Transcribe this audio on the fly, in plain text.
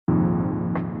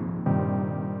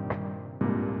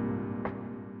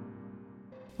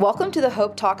Welcome to the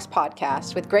Hope Talks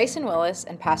podcast with Grayson Willis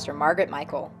and Pastor Margaret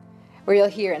Michael, where you'll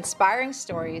hear inspiring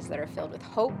stories that are filled with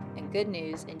hope and good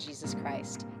news in Jesus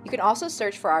Christ. You can also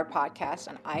search for our podcast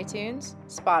on iTunes,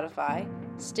 Spotify,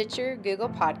 Stitcher, Google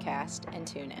Podcast, and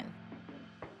TuneIn.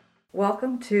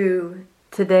 Welcome to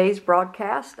today's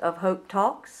broadcast of Hope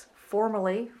Talks,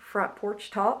 formerly Front Porch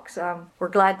Talks. We're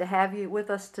glad to have you with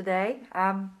us today.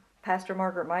 I'm Pastor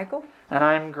Margaret Michael. And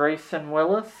I'm Grayson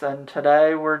Willis, and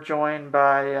today we're joined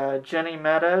by Jenny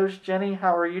Meadows. Jenny,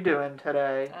 how are you doing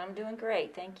today? I'm doing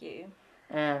great, thank you.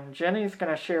 And Jenny's going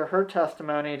to share her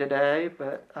testimony today,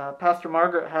 but Pastor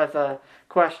Margaret has a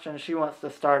question she wants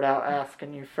to start out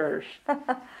asking you first.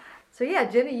 So yeah,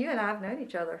 Jenny, you and I have known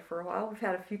each other for a while. We've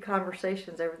had a few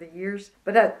conversations over the years.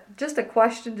 But just a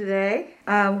question today.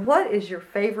 What is your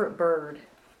favorite bird?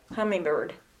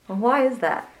 Hummingbird. And why is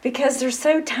that? Because they're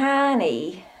so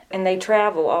tiny, and they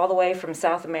travel all the way from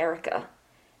South America.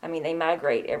 I mean, they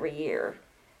migrate every year.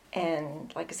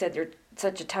 And like I said, they're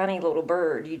such a tiny little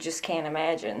bird, you just can't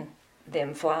imagine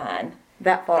them flying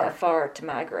That far to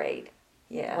migrate.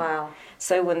 Yeah. Wow.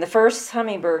 So when the first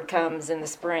hummingbird comes in the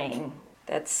spring,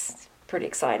 that's pretty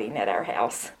exciting at our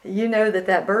house. You know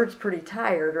that bird's pretty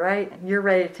tired, right? You're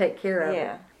ready to take care of it.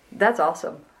 Yeah. That's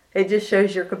awesome. It just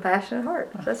shows your compassionate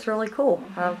heart. That's really cool.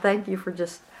 Thank you for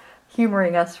just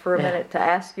humoring us for a minute to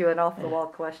ask you an off-the-wall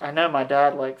question. I know my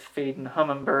dad likes feeding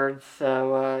hummingbirds,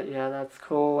 so yeah, that's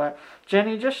cool.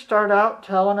 Jenny, just start out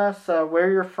telling us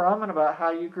where you're from and about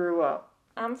how you grew up.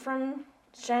 I'm from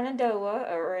Shenandoah,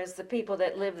 or as the people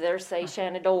that live there say,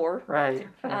 Shenandoah. Right.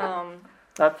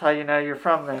 That's how you know you're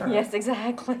from there. Yes,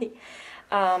 exactly.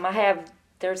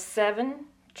 There's 7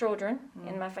 children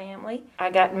in my family.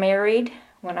 I got married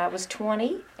when I was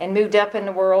 20 and moved up in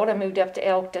the world. I moved up to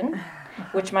Elkton,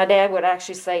 which my dad would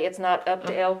actually say it's not up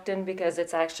to Elkton because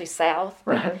it's actually south.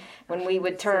 Right. When we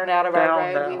would turn out of our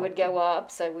road, Down. we would go up,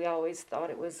 so we always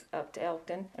thought it was up to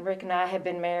Elkton. And Rick and I have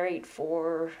been married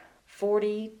for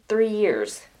 43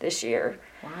 years this year.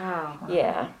 Wow.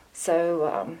 Yeah.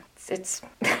 So it's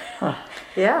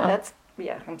Yeah.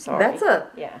 I'm sorry.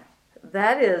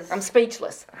 That is. I'm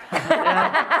speechless.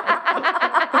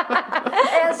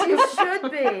 As you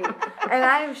should be. And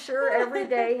I am sure every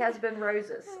day has been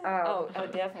roses. Oh,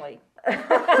 definitely.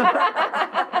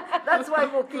 That's why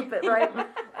we'll keep it, right?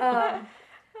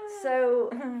 So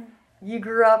you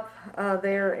grew up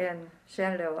there in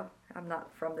Shenandoah. I'm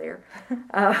not from there.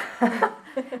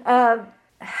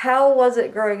 How was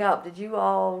it growing up? Did you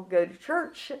all go to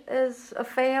church as a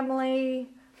family?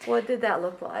 What did that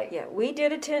look like? Yeah, we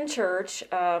did attend church.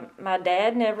 My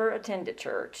dad never attended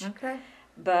church. Okay.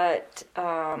 But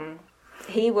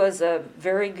he was a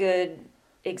very good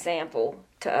example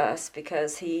to us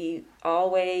because he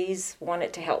always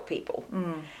wanted to help people.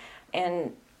 Mm.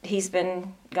 And he's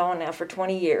been gone now for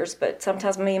 20 years, but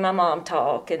sometimes me and my mom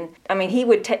talk. And I mean,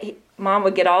 Mom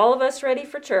would get all of us ready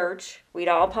for church. We'd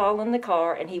all pile in the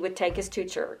car, and he would take us to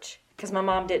church because my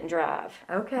mom didn't drive.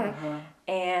 Okay. Uh-huh.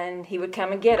 And he would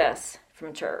come and get us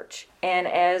from church. And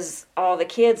as all the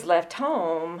kids left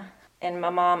home, and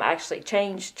my mom actually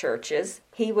changed churches,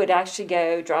 he would actually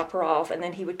go drop her off, and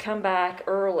then he would come back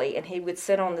early, and he would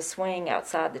sit on the swing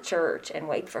outside the church and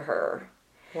wait for her.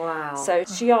 Wow. So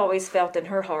she always felt in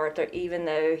her heart that even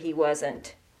though he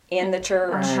wasn't in the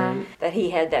church, that he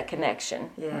had that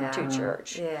connection to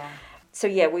church. Yeah. So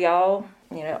yeah, we all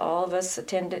of us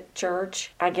attended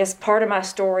church. I guess part of my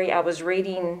story, I was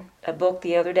reading a book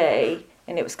the other day,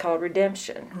 and it was called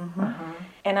Redemption. Mm-hmm.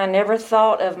 And I never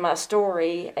thought of my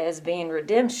story as being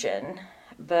redemption,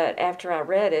 but after I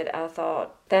read it, I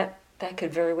thought that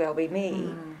could very well be me.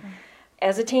 Mm.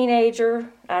 As a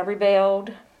teenager, I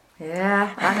rebelled.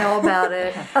 Yeah, I know about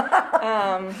it.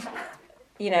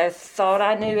 Thought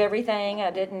I knew everything.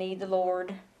 I didn't need the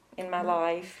Lord in my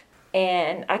life.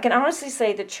 And I can honestly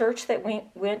say the church that we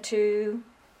went to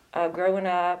growing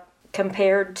up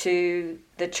compared to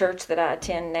the church that I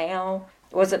attend now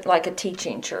wasn't like a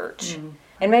teaching church. Mm.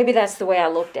 And maybe that's the way I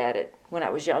looked at it when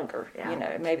I was younger.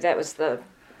 Yeah. Maybe that was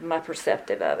my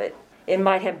perceptive of it. It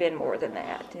might have been more than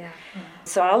that. Yeah.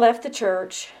 So I left the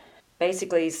church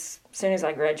basically as soon as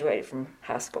I graduated from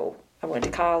high school. I went to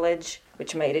college,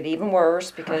 which made it even worse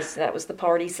because that was the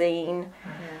party scene.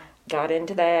 Yeah. Got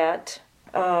into that.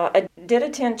 I did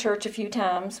attend church a few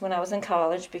times when I was in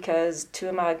college because 2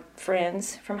 of my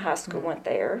friends from high school went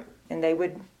there, and they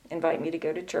would invite me to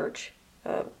go to church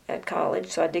at college,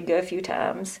 so I did go a few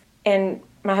times. And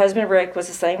my husband Rick was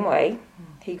the same way.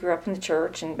 He grew up in the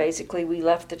church, and basically we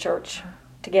left the church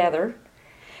together.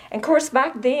 And of course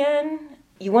back then,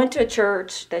 you went to a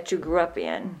church that you grew up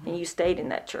in and you stayed in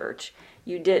that church.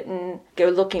 You didn't go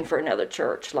looking for another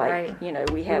church like, Right. you know,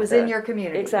 we have It was in your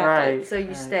community. Exactly. Right. So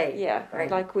you stayed. Yeah, Right.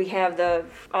 like we have the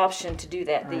option to do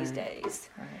that these days.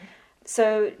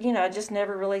 So, you know, I just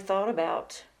never really thought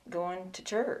about going to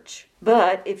church.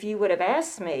 But if you would have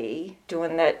asked me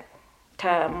during that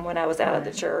time when I was out of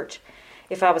the church,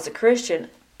 if I was a Christian,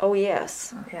 oh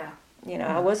yes. Yeah. You know,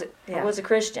 I was Yeah. a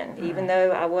Christian, even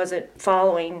though I wasn't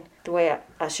following the way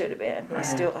I should have been.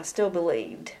 Yeah. I still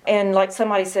believed. And like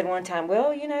somebody said one time,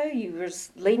 well, you know, you were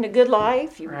leading a good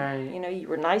life. You Right. you know, you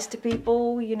were nice to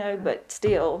people, you know, but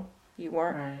still you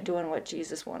weren't Right. doing what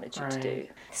Jesus wanted you to Right. do.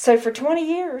 So for 20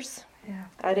 years, Yeah.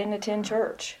 I didn't attend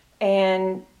church.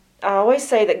 And I always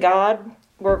say that God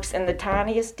works in the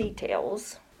tiniest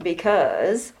details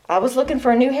because I was looking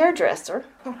for a new hairdresser.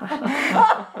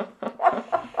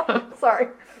 Sorry.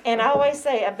 And I always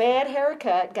say a bad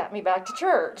haircut got me back to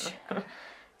church.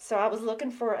 So I was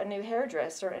looking for a new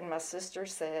hairdresser, and my sister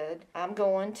said, I'm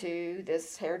going to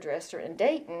this hairdresser in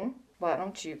Dayton. Why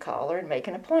don't you call her and make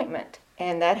an appointment?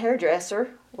 And that hairdresser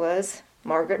was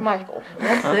Margaret Michael.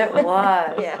 Yes, it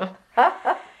was.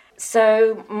 Yeah.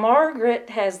 So Margaret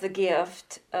has the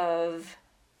gift of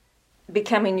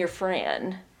becoming your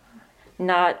friend,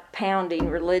 not pounding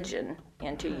religion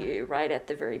into you right at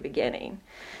the very beginning.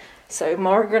 So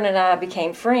Margaret and I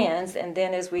became friends, and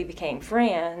then as we became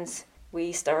friends,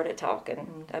 we started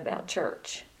talking about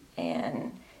church.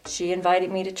 And she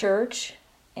invited me to church,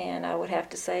 and I would have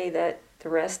to say that the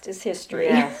rest is history.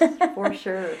 Yes, for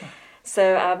sure.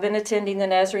 So I've been attending the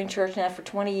Nazarene Church now for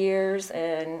 20 years,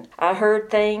 and I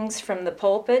heard things from the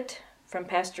pulpit from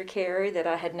Pastor Carey that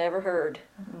I had never heard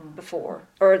before,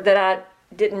 or that I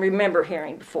didn't remember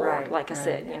hearing before, Right, like I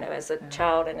said, you know, as a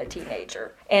child and a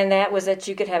teenager. And that was that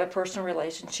you could have a personal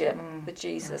relationship with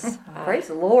Jesus. Praise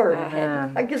the Lord. I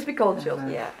had, I guess we called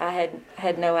children. yeah, I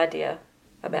had no idea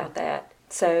about that.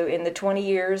 So in the 20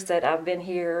 years that I've been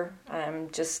here, I'm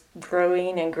just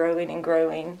growing and growing and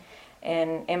growing,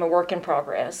 and am a work in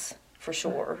progress for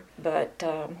sure. But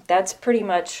that's pretty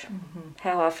much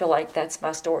how I feel like that's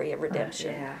my story of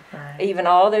redemption. Yeah. Right. Even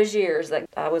all those years that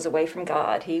I was away from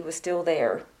God, He was still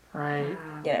there. Right.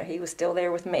 You know, He was still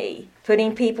there with me,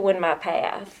 putting people in my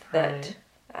path that,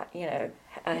 Right. you know,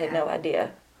 I had no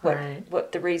idea Right.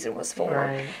 what the reason was for.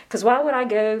 Right. Because why would I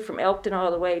go from Elkton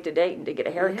all the way to Dayton to get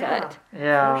a haircut?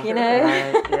 Yeah. You know?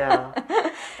 Right.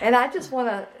 Yeah. And I just want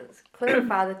to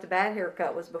clarify that the bad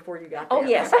haircut was before you got there. Oh,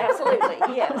 yes, absolutely,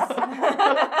 yes.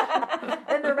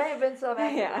 And there may have been some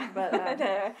after, Yeah. but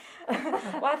No.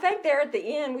 Well, I think there at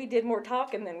the end we did more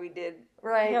talking than we did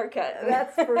right. haircut.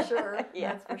 That's for sure.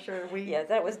 Yeah. That's for sure. Yeah,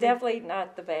 that was definitely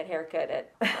not the bad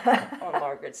haircut on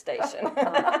Margaret Station.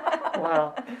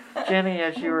 Well, Jenny,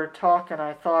 as you were talking,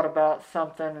 I thought about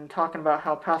something and talking about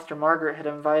how Pastor Margaret had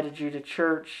invited you to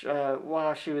church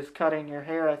while she was cutting your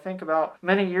hair. I think about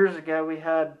many years ago we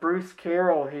had Bruce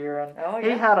Carroll here, and Oh, he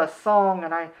yeah. had a song,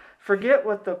 and I forget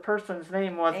what the person's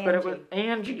name was, but it was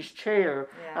Angie. Angie's Chair.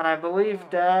 Yeah. And I believe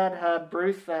Dad had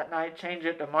Bruce that night change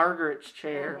it to Margaret's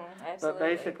Chair. But Absolutely.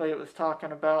 basically it was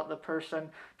talking about the person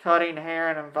cutting hair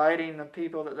and inviting the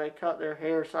people that they cut their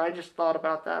hair. So I just thought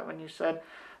about that when you said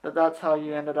that that's how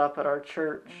you ended up at our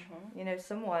church. You know,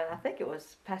 someone, I think it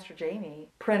was Pastor Jamie,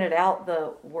 printed out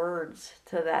the words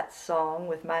to that song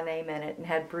with my name in it and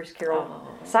had Bruce Carroll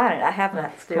sign it. I have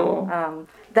that still. Cool.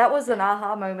 That was an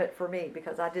aha moment for me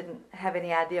because I didn't have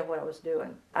any idea what I was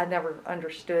doing. I never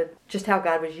understood just how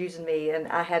God was using me, and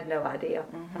I had no idea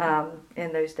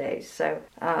in those days. So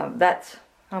that's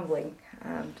humbling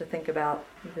to think about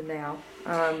even now.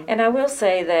 And I will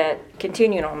say that,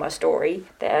 continuing on my story,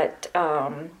 that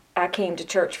I came to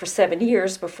church for 7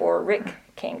 years before Rick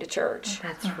came to church.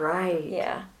 That's right.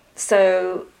 Yeah.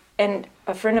 So, and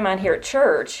a friend of mine here at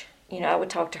church, you know, I would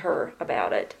talk to her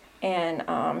about it.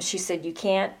 And she said, you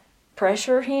can't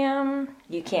pressure him,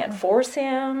 you can't force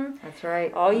him. That's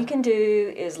right. All you can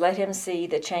do is let him see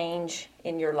the change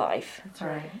in your life. That's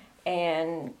right.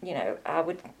 And, you know, I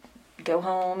would go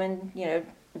home and, you know,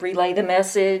 relay the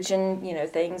message and, you know,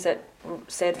 things that were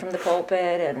said from the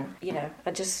pulpit. And, you know,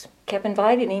 I just kept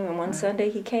inviting him. And one Sunday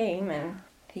he came, and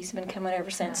he's been coming ever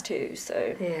since, too.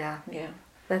 So, Yeah. yeah.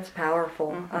 That's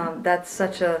powerful. That's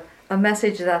such a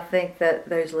message that I think that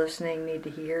those listening need to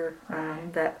hear.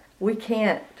 That we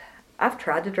can't. I've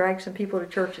tried to drag some people to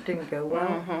church. It didn't go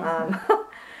well.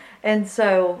 And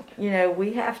so, you know,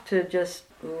 we have to just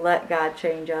let God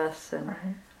change us and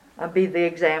be the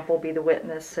example, be the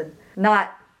witness, and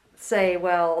not say,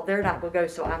 well, they're not going to go,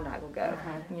 so I'm not going to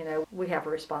go. You know, we have a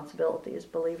responsibility as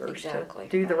believers Exactly. to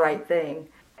do the right thing.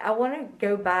 I want to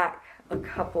go back a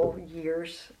couple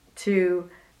years to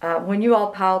when you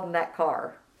all piled in that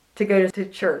car to go to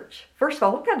church. First of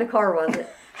all, what kind of car was it?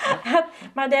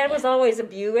 My dad was always a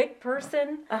Buick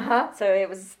person, so it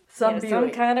was some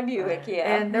kind of Buick,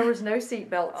 yeah. And there was no seat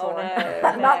belts on.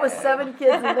 No, Not with 7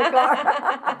 kids in the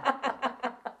car.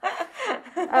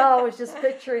 I was just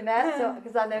picturing that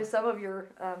because I know some of your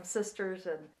sisters,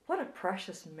 and what a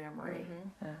precious memory.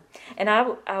 Mm-hmm. Yeah. And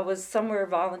I was somewhere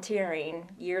volunteering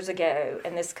years ago,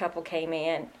 and this couple came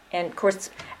in, and of course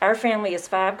our family is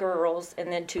 5 girls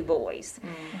and then 2 boys.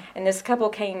 And this couple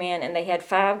came in and they had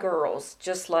 5 girls,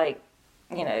 just like,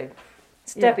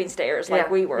 stepping stairs like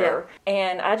we were.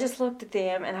 And I just looked at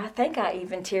them, and I think I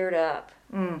even teared up,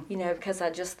 because I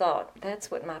just thought, that's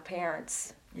what my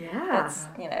parents... That's,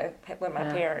 what my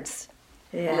parents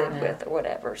lived with or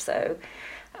whatever. So,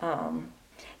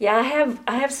 I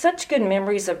have such good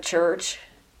memories of church,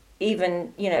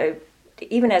 even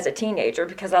as a teenager,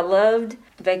 because I loved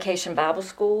Vacation Bible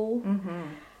School.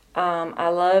 I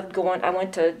loved I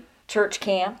went to church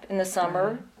camp in the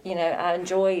summer. I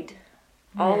enjoyed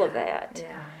all of that.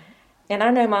 Yeah. And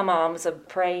I know my mom was a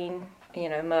praying,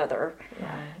 mother.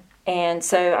 Right. And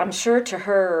so I'm sure to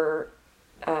her,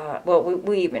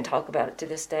 we even talk about it to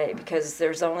this day because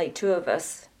there's only 2 of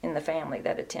us in the family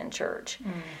that attend church.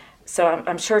 So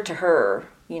I'm sure to her,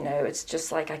 it's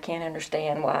just like I can't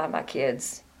understand why my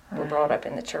kids were brought up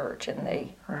in the church and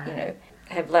they,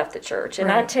 have left the church.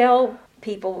 And I tell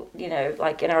people,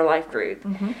 like in our life group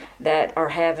that are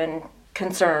having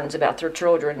concerns about their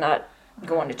children not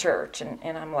going to church.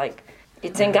 And I'm like,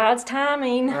 it's in God's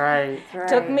timing. Right.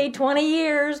 Took me 20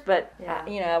 years, but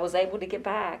I was able to get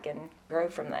back and grow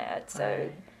from that. So,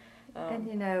 and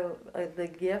the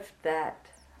gift that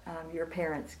your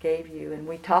parents gave you, and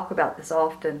we talk about this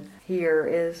often here,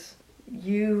 is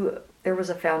there was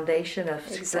a foundation of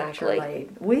scripture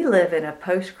laid. We live in a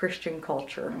post-Christian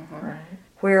culture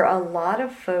where a lot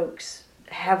of folks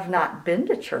have not been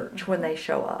to church when they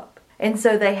show up, and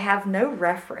so they have no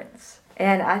reference.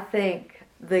 And I think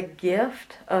the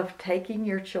gift of taking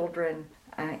your children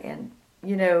and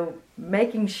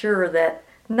making sure that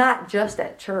not just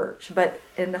at church but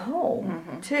in the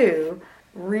home too,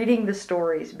 reading the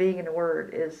stories, being in the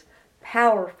Word is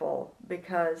powerful,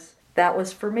 because that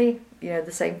was for me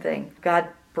the same thing. God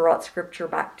brought scripture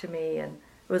back to me, and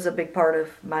it was a big part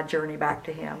of my journey back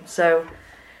to Him. So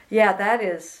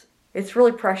it's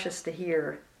really precious to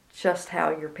hear just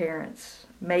how your parents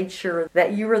made sure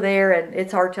that you were there. And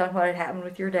it's hard telling what had happened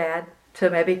with your dad to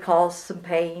maybe cause some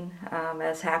pain,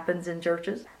 as happens in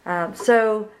churches.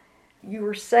 So you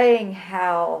were saying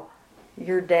how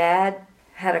your dad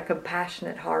had a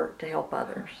compassionate heart to help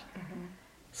others.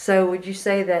 So would you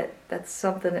say that that's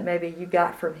something that maybe you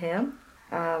got from him?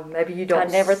 Maybe you don't... I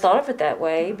never thought of it that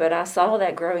way, but I saw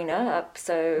that growing up,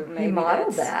 so maybe he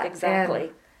modeled that.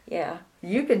 Exactly, and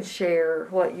you can share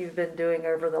what you've been doing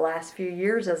over the last few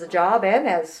years as a job and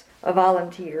as a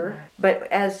volunteer. But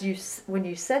when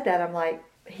you said that, I'm like,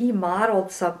 he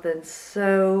modeled something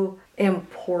so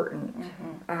important,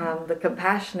 the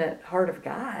compassionate heart of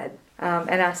God.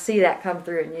 And I see that come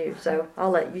through in you. So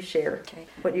I'll let you share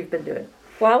what you've been doing.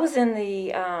 Well, I was in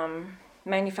the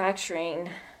manufacturing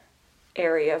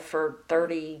area for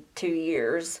 32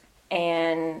 years,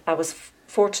 and I was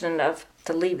fortunate enough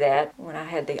to leave that when I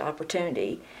had the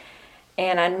opportunity.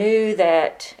 And I knew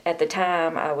that at the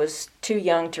time I was too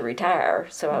young to retire,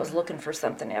 so I was looking for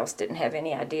something else, didn't have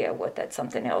any idea what that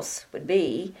something else would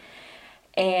be.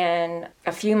 And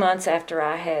a few months after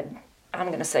I had, I'm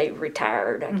going to say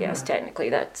retired, I guess technically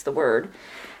that's the word,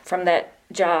 from that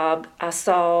job, I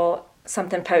saw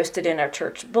something posted in our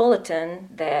church bulletin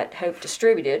that Hope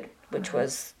distributed, which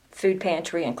was food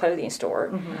pantry and clothing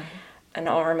store, an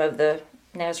arm of the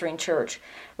Nazarene Church,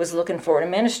 was looking for an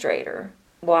administrator.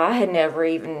 Well, I had never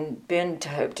even been to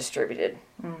Hope Distributed.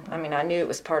 I mean, I knew it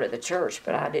was part of the church,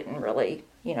 but I didn't really,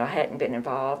 I hadn't been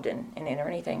involved in it or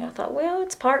anything. I thought, well,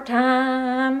 it's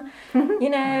part-time,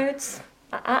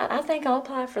 I think I'll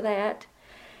apply for that.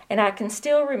 And I can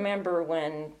still remember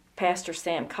when Pastor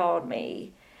Sam called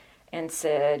me and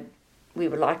said, we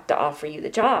would like to offer you the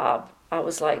job. I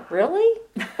was like, really?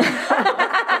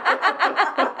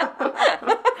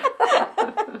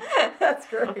 That's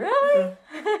great. Really?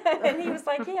 And he was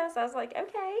like, yes. I was like,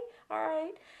 okay, all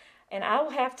right. And I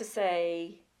will have to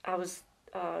say, I was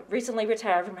recently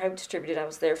retired from Hope Distributed. I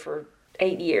was there for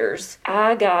 8 years.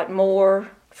 I got more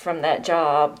from that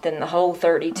job than the whole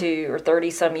 32 or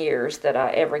 30-some years that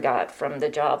I ever got from the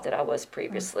job that I was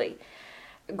previously.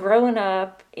 Growing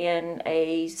up in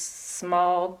a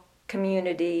small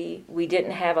community, we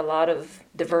didn't have a lot of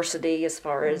diversity as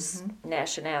far as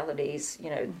nationalities,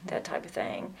 that type of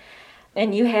thing.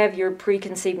 And you have your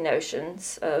preconceived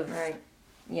notions of, Right.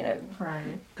 you know,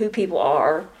 Right. who people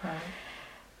are. Right.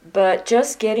 But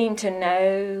just getting to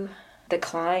know the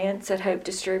clients at Hope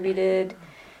Distributed,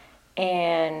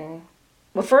 and,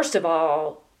 well, first of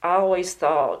all, I always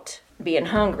thought being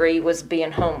hungry was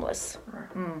being homeless.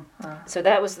 So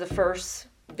that was the first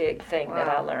big thing that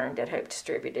I Wow. learned at Hope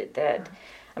Distributed, that,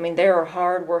 I mean, there are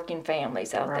hard-working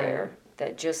families out Right. there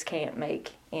that just can't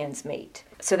make ends meet.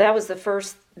 So that was the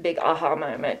first big aha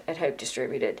moment at Hope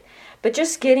Distributed. But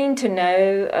just getting to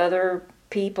know other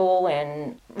people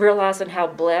and realizing how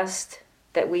blessed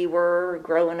that we were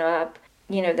growing up,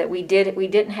 you know, that we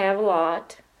didn't have a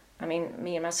lot. I mean,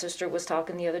 me and my sister was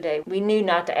talking the other day. We knew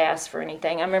not to ask for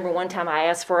anything. I remember one time I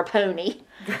asked for a pony,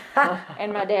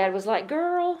 and my dad was like,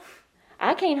 "Girl,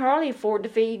 I can't hardly afford to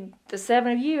feed the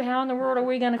 7 of you. How in the world are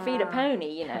we going to feed a pony?"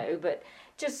 You know, but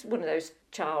just one of those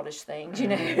childish things, you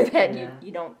know, that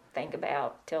you don't think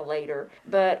about till later.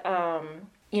 But,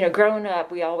 you know, growing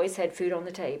up, we always had food on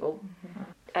the table.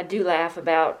 I do laugh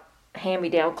about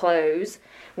hand-me-down clothes.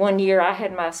 One year I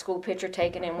had my school picture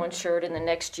taken in one shirt, and the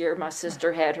next year my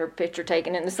sister had her picture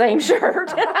taken in the same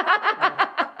shirt.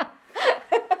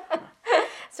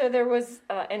 So there was,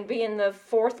 and being the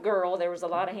fourth girl, there was a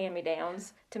lot of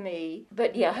hand-me-downs to me.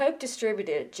 But yeah, Hope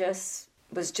Distributed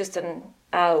was just an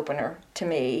eye-opener to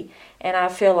me. And I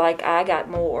feel like I got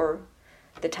more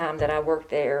the time that I worked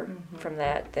there from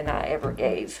that than I ever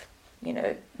gave, you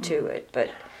know, to it. But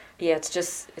yeah, it's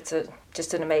just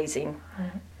an amazing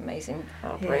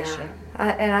operation.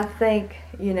 Yeah. And I think,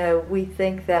 you know, we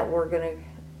think that we're going to,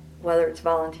 whether it's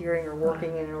volunteering or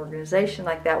working in an organization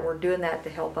like that, we're doing that to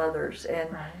help others. And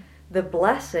the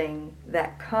blessing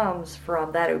that comes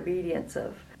from that obedience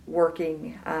of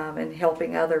working and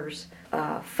helping others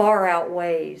far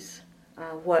outweighs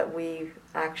what we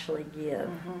actually give.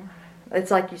 It's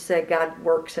like you said, God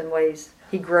works in ways,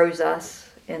 He grows us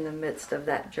in the midst of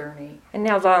that journey. And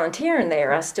now volunteering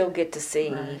there, I still get to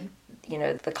see, you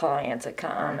know, the clients that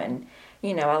come. And,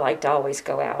 you know, I like to always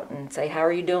go out and say, "How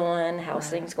are you doing? How's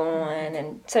things going?"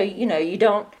 And so, you know, you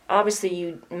don't,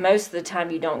 obviously most of the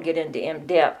time you don't get into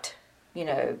in-depth, you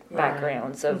know,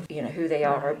 backgrounds of, you know, who they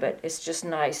are, but it's just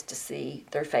nice to see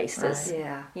their faces,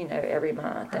 Yeah. you know, every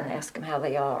month and ask them how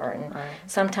they are. And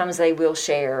sometimes they will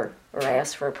share or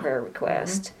ask for a prayer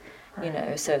request, you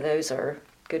know, so those are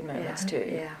good moments too.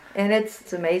 Yeah, and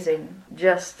it's amazing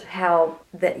just how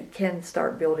that can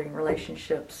start building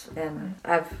relationships. And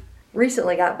I've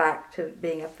recently got back to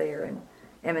being up there and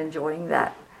am enjoying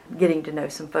that, getting to know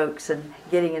some folks and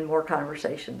getting in more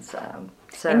conversations.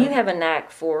 And you have a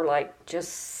knack for, like,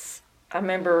 just, I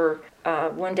remember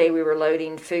one day we were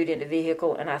loading food in a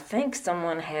vehicle, and I think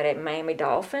someone had a Miami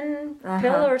Dolphin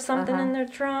pillow or something in their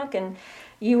trunk, and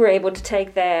you were able to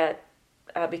take that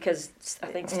because I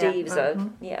think Steve's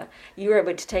you were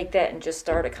able to take that and just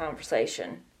start a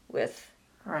conversation with,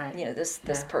 you know, this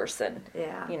person.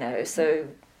 Yeah. You know, so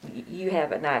you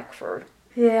have a knack for.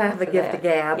 Yeah, I have a for gift that. of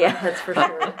gab, Yeah. that's for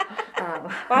sure.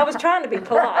 Well, I was trying to be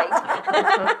polite.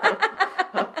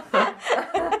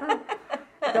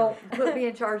 Don't put me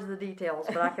in charge of the details,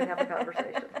 but I can have a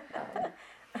conversation.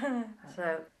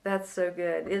 So that's so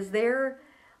good. Is there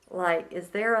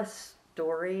a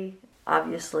story,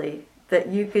 obviously, that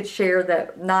you could share,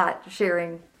 that not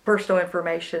sharing personal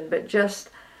information, but just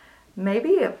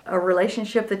maybe a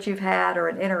relationship that you've had or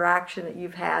an interaction that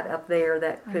you've had up there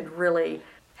that could really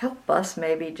help us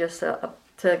maybe just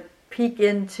to peek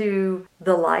into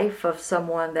the life of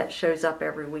someone that shows up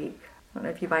every week? I don't know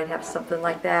if you might have something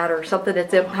like that or something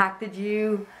that's impacted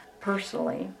you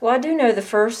personally. Well, I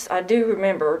do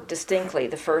remember distinctly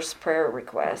the first prayer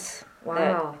request.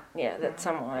 Wow. That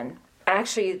someone,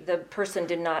 actually the person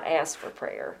did not ask for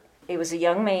prayer. It was a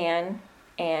young man,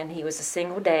 and he was a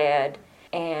single dad,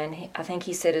 and I think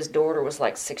he said his daughter was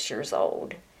like 6 years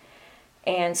old.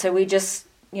 And so we just,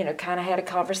 you know, kind of had a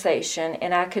conversation,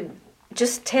 and I could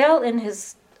just tell in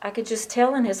his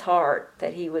heart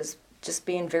that he was just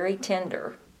being very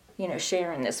tender, you know,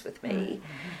 sharing this with me.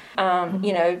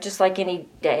 You know, just like any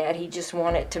dad, he just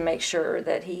wanted to make sure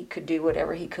that he could do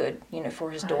whatever he could, you know, for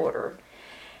his daughter.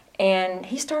 And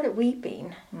he started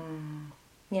weeping,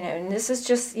 you know, and this is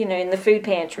just, you know, in the food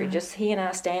pantry, just he and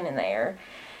I standing there.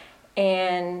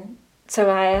 And so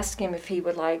I asked him if he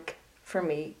would like for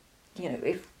me, you know,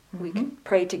 if we could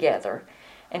pray together.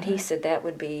 And he said that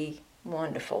would be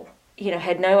wonderful. You know,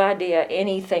 had no idea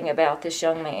anything about this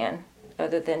young man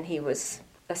other than he was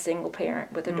a single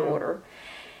parent with a daughter.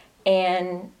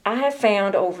 And I have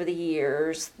found over the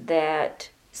years that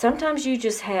sometimes you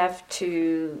just have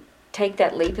to take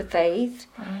that leap of faith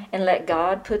and let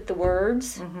God put the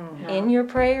words in your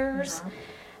prayers.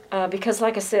 because,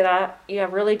 like I said, I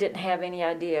really didn't have any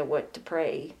idea what to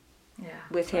pray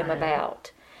with him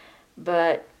about.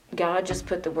 But God just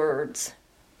put the words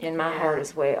in my heart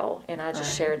as well, and I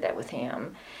just shared that with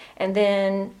him. And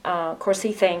then, of course,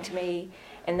 he thanked me,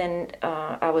 and then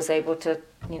I was able to,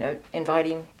 invite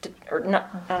him to, or not,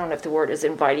 I don't know if the word is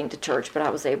inviting to church, but I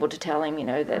was able to tell him,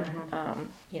 that,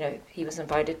 he was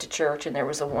invited to church, and there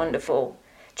was a wonderful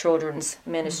children's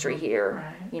ministry here,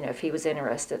 if he was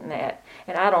interested in that.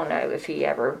 And I don't know if he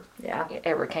ever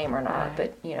came or not,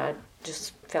 but, I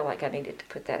just felt like I needed to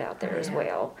put that out there as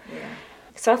well. Yeah.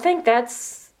 So I think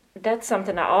that's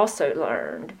something I also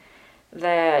learned,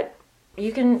 that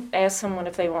you can ask someone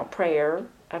if they want prayer.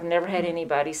 I've never had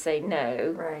anybody say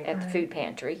no at the food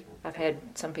pantry. I've had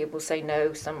some people say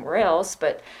no somewhere else,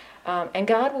 but and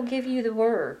God will give you the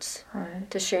words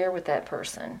to share with that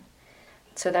person.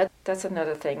 So that's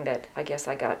another thing that I guess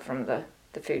I got from the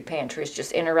food pantry, is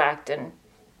just interacting,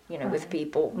 with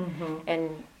people,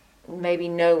 and maybe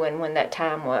knowing when that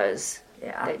time was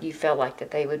that you felt like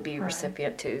that they would be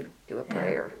recipient to do a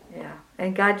prayer. Yeah,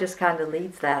 and God just kind of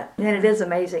leads that. And it is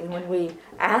amazing when we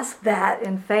ask that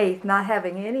in faith, not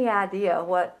having any idea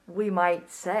what we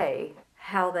might say,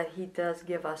 how that he does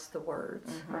give us the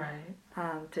words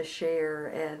to share,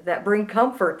 and that bring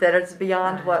comfort, that it's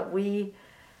beyond what we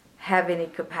have any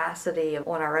capacity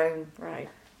on our own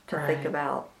to think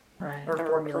about. Or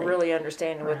formulate. Really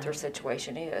understanding what their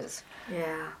situation is.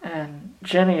 Yeah. And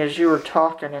Jenny, as you were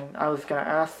talking, and I was going to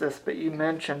ask this, but you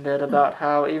mentioned it about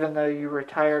how even though you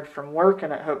retired from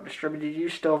working at Hope Distributed, you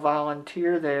still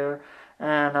volunteer there.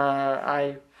 And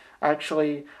I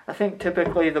think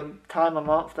typically the time a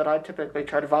month that I typically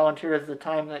try to volunteer is the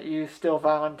time that you still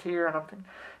volunteer. And I'm thinking,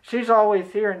 she's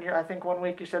always here. And I think one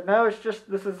week you said, no, it's just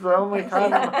this is the only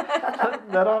time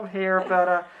that I'm here. But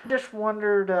I just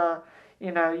wondered...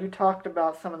 you talked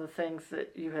about some of the things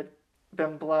that you had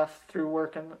been blessed through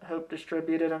working at Hope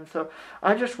Distributed, and so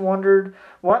I just wondered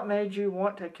what made you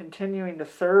want to continuing to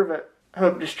serve at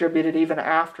Hope Distributed even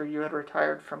after you had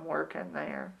retired from working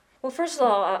there? Well, first of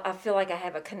all, I feel like I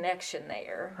have a connection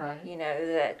there,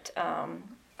 that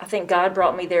I think God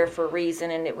brought me there for a reason,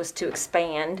 and it was to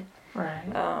expand.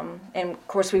 And of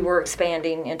course we were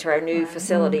expanding into our new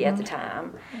facility at the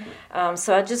time.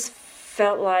 So I just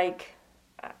felt like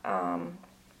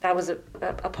I was a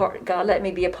part. God let me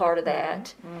be a part of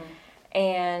that.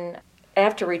 And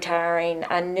after retiring,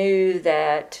 I knew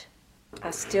that I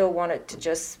still wanted to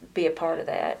just be a part of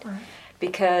that,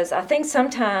 because I think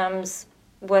sometimes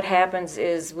what happens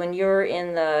is when you're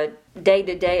in the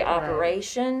day-to-day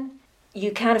operation,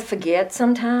 you kind of forget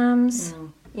sometimes.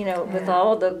 With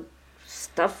all the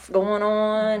stuff going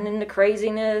on and the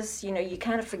craziness, you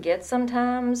kind of forget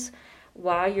sometimes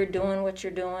why you're doing what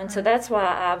you're doing. So that's why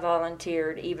I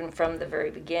volunteered even from the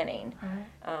very beginning.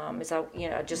 Is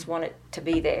I just wanted to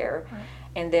be there.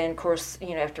 And then of course,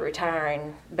 after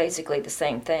retiring, basically the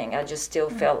same thing. I just still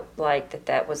felt like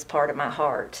that was part of my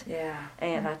heart.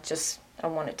 And I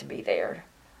wanted to be there.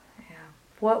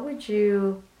 What would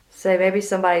you say, maybe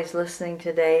somebody's listening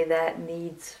today that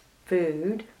needs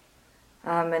food,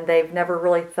 and they've never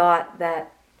really thought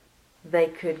that they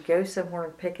could go somewhere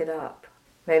and pick it up.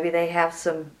 Maybe they have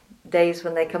some days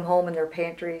when they come home and their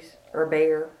pantries are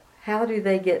bare. How do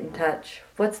they get in touch?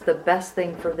 What's the best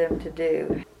thing for them to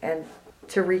do, and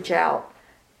to reach out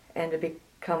and to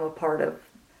become a part of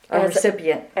a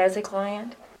recipient? As a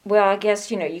client? Well, I guess,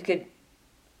 you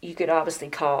could obviously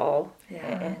call,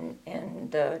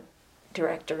 and the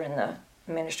director and the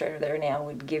administrator there now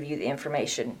would give you the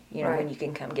information, when you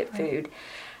can come get food.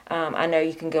 I know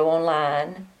you can go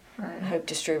online. Hope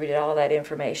Distributed, all that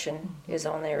information is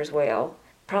on there as well.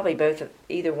 Probably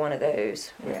either one of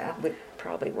those would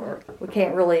probably work. We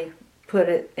can't really put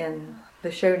it in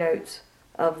the show notes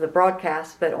of the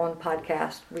broadcast, but on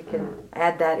podcast we can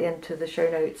add that into the show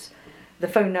notes. The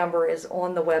phone number is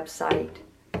on the website,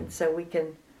 and so we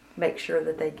can make sure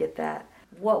that they get that.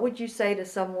 What would you say to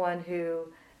someone who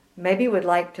maybe would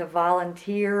like to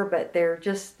volunteer, but they're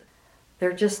just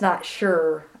not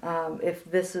sure if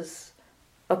this is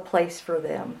a place for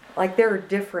them? Like, there are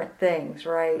different things,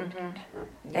 right?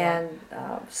 And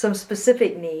some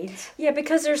specific needs. Yeah,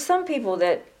 because there's some people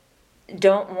that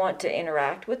don't want to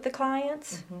interact with the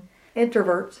clients.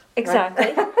 Introverts.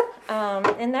 Exactly.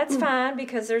 Right? And that's fine,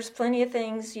 because there's plenty of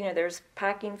things, there's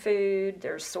packing food,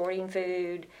 there's sorting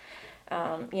food,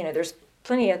 there's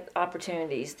plenty of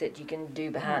opportunities that you can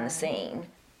do behind the scene.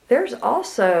 There's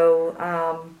also,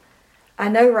 I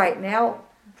know right now,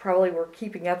 probably we're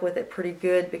keeping up with it pretty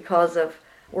good because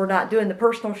we're not doing the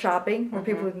personal shopping where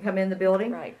people can come in the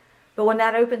building. Right. But when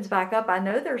that opens back up, I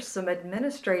know there's some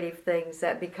administrative things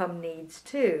that become needs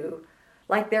too.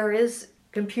 Like there is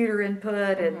computer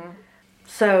input, and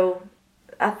so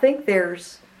I think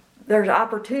there's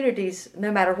opportunities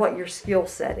no matter what your skill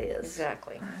set is.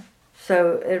 Exactly.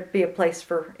 So it'd be a place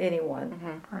for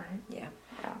anyone. Right. Yeah.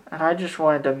 And I just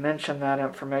wanted to mention that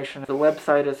information. The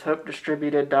website is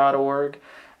hopedistributed.org,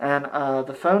 and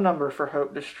the phone number for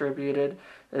Hope Distributed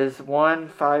is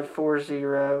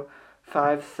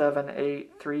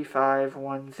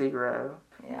 1-540-578-3510.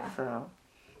 Yeah. So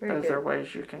Very those good. are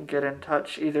ways you can get in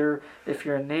touch, either if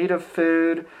you're in need of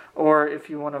food or if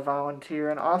you want to volunteer.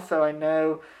 And also, I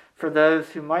know for those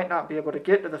who might not be able to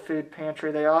get to the food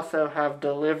pantry, they also have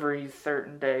deliveries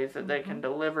certain days that they can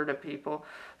deliver to people.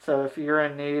 So if you're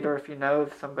in need, or if you know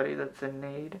of somebody that's in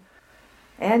need.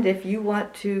 And if you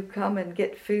want to come and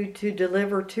get food to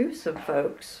deliver to some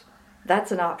folks,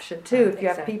 that's an option too. If you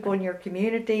have Exactly. people in your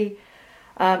community,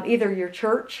 either your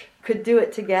church could do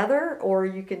it together or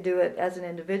you can do it as an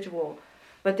individual.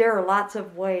 But there are lots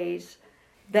of ways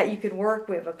that you can work.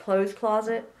 We have a clothes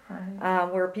closet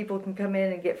where people can come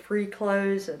in and get free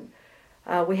clothes, and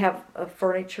we have a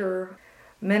furniture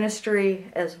ministry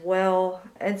as well.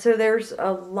 And so there's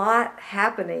a lot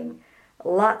happening,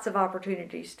 lots of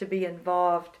opportunities to be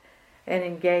involved and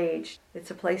engaged. It's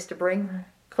a place to bring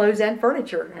clothes and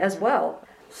furniture as well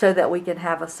so that we can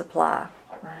have a supply.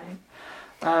 Right.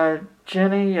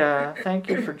 Jenny, thank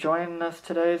you for joining us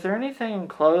today. Is there anything in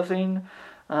closing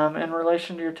in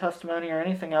relation to your testimony, or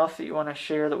anything else that you want to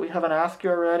share that we haven't asked you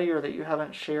already, or that you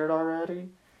haven't shared already?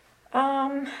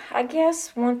 I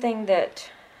guess one thing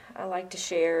that I like to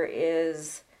share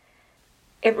is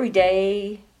every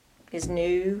day is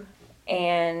new,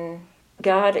 and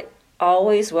God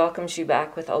always welcomes you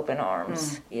back with open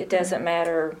arms. It doesn't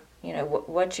matter,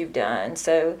 what you've done.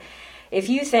 So if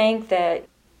you think that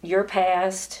your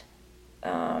past,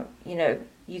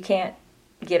 you can't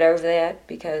get over that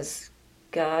because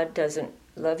God doesn't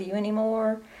love you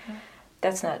anymore,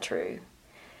 that's not true.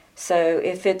 So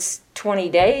if it's 20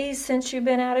 days since you've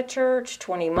been out of church,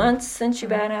 20 months since you've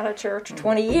been out of church,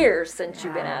 20 years since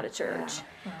you've been out of church,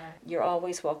 you're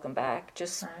always welcome back.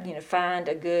 Just, find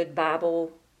a good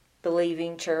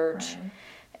Bible-believing church,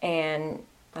 and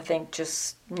I think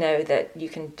just know that you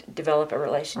can develop a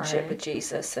relationship with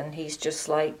Jesus, and He's just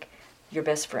like your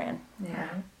best friend. Yeah.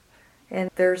 And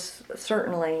there's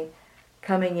certainly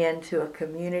coming into a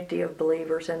community of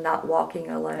believers and not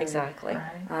walking alone. Exactly.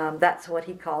 That's what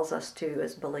He calls us to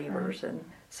as believers. And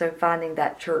so finding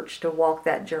that church to walk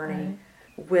that journey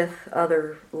with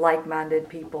other like-minded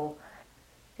people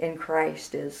in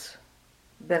Christ has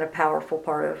been a powerful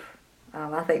part of,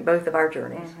 I think, both of our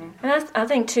journeys. And I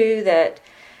think, too, that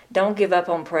don't give up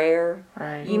on prayer.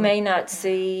 Right. You may not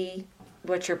see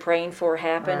what you're praying for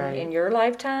happen in your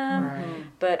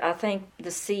lifetime, but I think the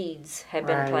seeds have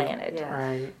been planted. Yeah.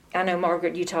 Right. I know,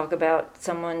 Margaret, you talk about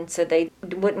someone said they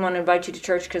wouldn't want to invite you to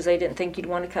church because they didn't think you'd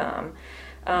want to come.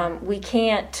 We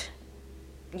can't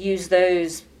use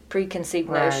those preconceived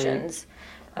notions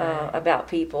about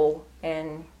people,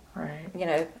 and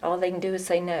all they can do is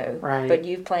say no. Right. But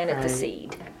you've planted the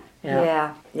seed.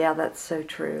 Yeah, that's so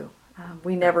true.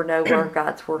 We never know where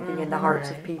God's working in the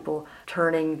hearts of people,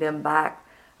 turning them back.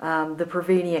 The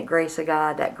prevenient grace of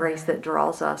God, that grace that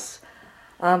draws us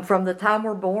from the time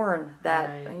we're born,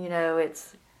 that,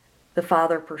 it's the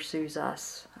Father pursues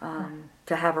us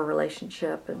to have a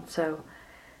relationship. And so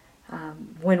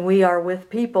when we are with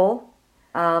people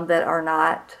that are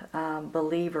not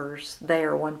believers, they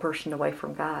are one person away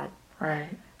from God. Right.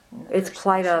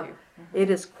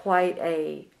 It is quite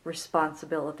a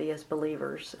responsibility as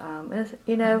believers.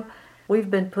 We've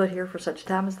been put here for such a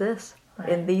time as this,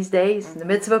 in these days, in the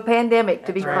midst of a pandemic,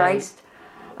 to be Christ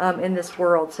in this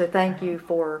world. So thank you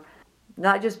for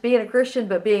not just being a Christian,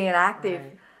 but being an active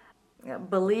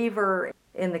believer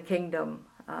in the kingdom,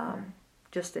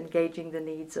 just engaging the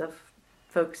needs of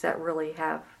folks that really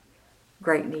have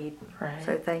great need. Right.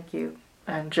 So thank you.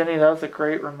 And Jenny, that was a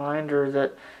great reminder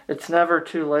that it's never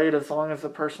too late as long as the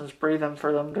person's breathing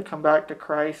for them to come back to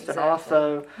Christ. Exactly. And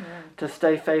also to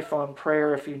stay faithful in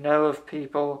prayer if you know of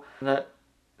people that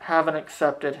haven't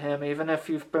accepted Him. Even if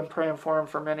you've been praying for them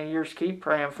for many years, keep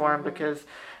praying for them, because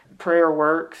prayer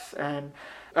works, and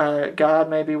God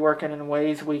may be working in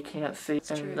ways we can't see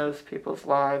in those people's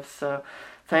lives. So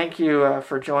thank you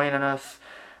for joining us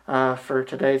for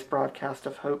today's broadcast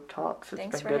of Hope Talks. It's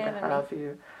Thanks been for good to having have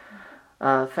you.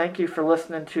 Thank you for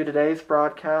listening to today's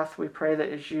broadcast. We pray that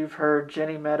as you've heard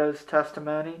Jenny Meadows'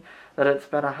 testimony, that it's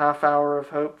been a half hour of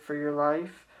hope for your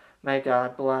life. May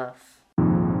God bless.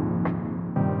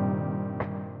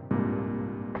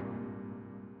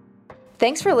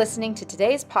 Thanks for listening to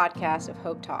today's podcast of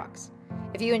Hope Talks.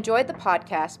 If you enjoyed the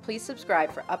podcast, please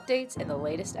subscribe for updates and the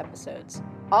latest episodes.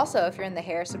 Also, if you're in the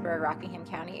Harrisonburg-Rockingham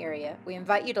County area, we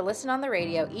invite you to listen on the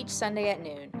radio each Sunday at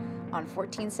noon on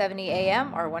 1470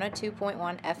 AM or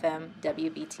 102.1 FM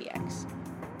WBTX.